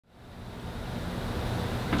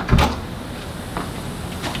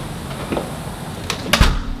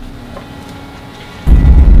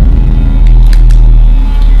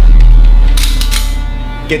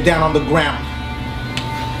Get down on the ground.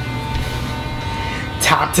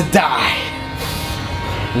 Time to die.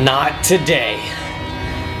 Not today.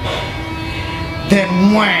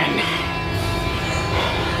 Then when?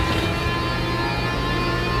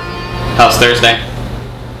 How's Thursday?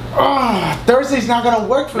 Thursday's not gonna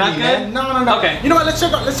work for Not me, good? man. No. Okay. You know what? Let's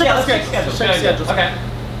check out the schedule. Let's check Schedule. Okay.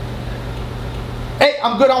 Hey,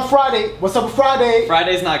 I'm good on Friday. What's up with Friday?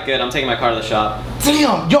 Friday's not good. I'm taking my car to the shop.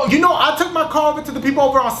 Damn, yo, you know I took my car over to the people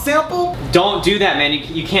over on Sample. Don't do that, man.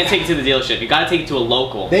 You can't take it to the dealership. You gotta take it to a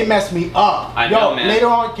local. They messed me up. I know, man. Later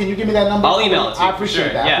on, can you give me that number? I'll email it to you. I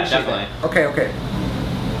appreciate that. Yeah, definitely. Okay.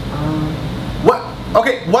 What?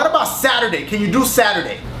 Okay, what about Saturday? Can you do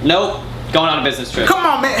Saturday? Nope. Going on a business trip. Come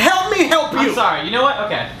on, man. Help me help you. I'm sorry. You know what?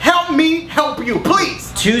 Okay. Help me help you,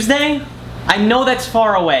 please. Tuesday? I know that's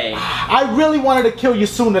far away. I really wanted to kill you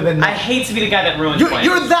sooner than that. I hate to be the guy that ruins plans.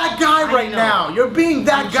 You're that guy right now. You're being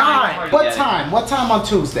that guy. What time? What time on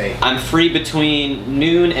Tuesday? I'm free between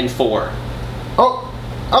noon and 4. Oh,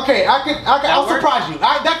 okay. I'll surprise you.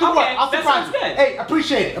 That could work. I'll surprise you. Good. Hey,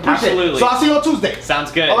 appreciate it. Absolutely. So I'll see you on Tuesday.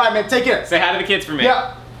 Sounds good. All right, man. Take care. Say hi to the kids for me.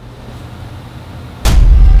 Yeah.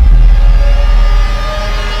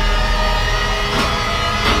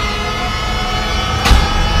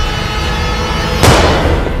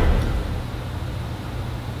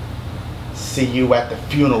 See you at the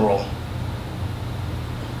funeral.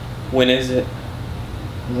 When is it?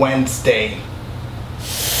 Wednesday.